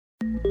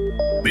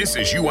This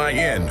is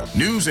UIN,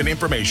 news and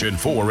information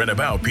for and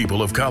about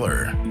people of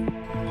color.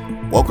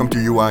 Welcome to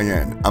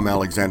UIN. I'm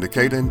Alexander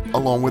Caden,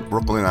 along with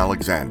Brooklyn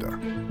Alexander.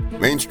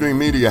 Mainstream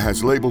media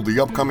has labeled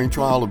the upcoming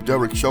trial of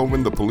Derek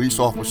Chauvin, the police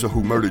officer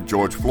who murdered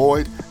George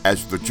Floyd,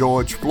 as the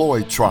George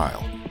Floyd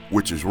trial,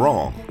 which is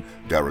wrong.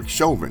 Derek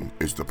Chauvin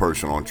is the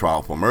person on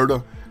trial for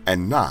murder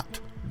and not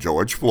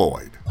George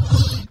Floyd.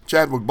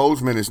 Chadwick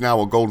Boseman is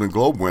now a Golden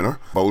Globe winner.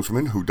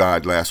 Boseman, who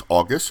died last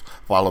August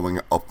following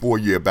a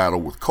 4-year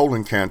battle with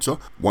colon cancer,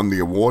 won the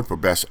award for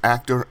Best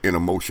Actor in a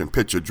Motion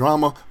Picture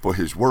Drama for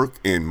his work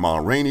in Ma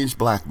Rainey's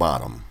Black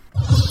Bottom.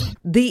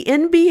 The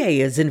NBA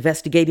is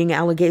investigating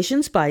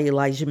allegations by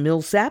Elijah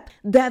Millsap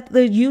that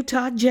the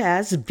Utah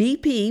Jazz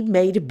VP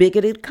made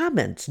bigoted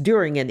comments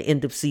during an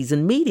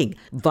end-of-season meeting.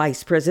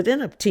 Vice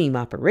President of Team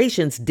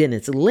Operations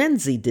Dennis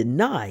Lindsay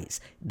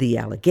denies the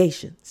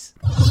allegations.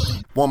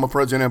 Former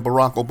President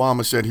Barack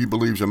Obama said he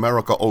believes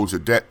America owes a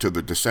debt to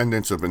the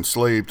descendants of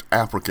enslaved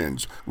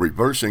Africans,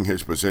 reversing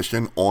his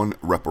position on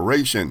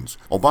reparations.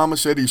 Obama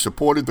said he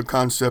supported the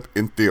concept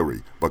in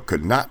theory, but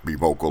could not be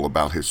vocal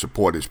about his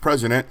support as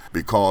president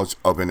because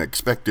of an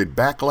expected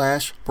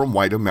backlash from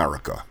white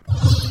America.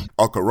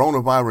 A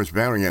coronavirus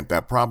variant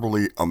that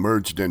probably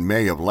emerged in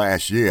May of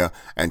last year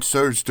and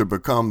surged to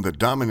become the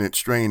dominant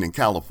strain in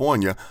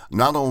California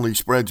not only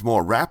spreads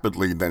more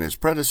rapidly than its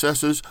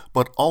predecessors,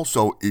 but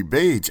also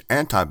evades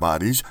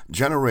antibodies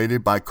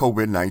generated by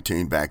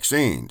COVID-19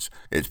 vaccines.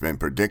 It's been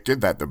predicted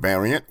that the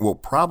variant will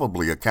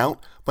probably account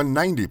for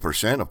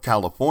 90% of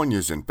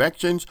California's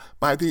infections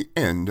by the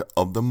end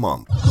of the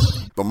month.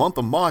 The month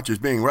of March is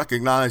being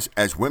recognized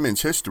as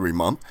Women's History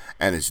Month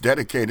and is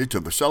dedicated to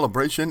the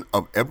celebration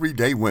of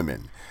everyday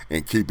women.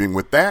 In keeping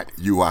with that,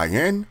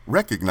 UIN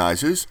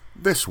recognizes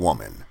this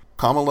woman,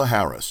 Kamala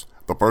Harris,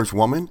 the first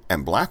woman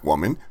and black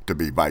woman to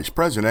be vice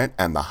president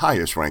and the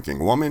highest-ranking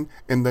woman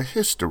in the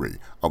history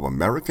of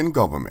American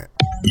government.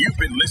 You've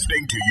been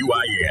listening to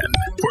UIN.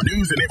 For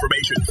news and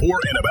information for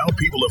and about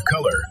people of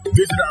color,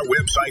 visit our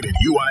website at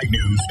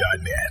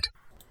uinews.net.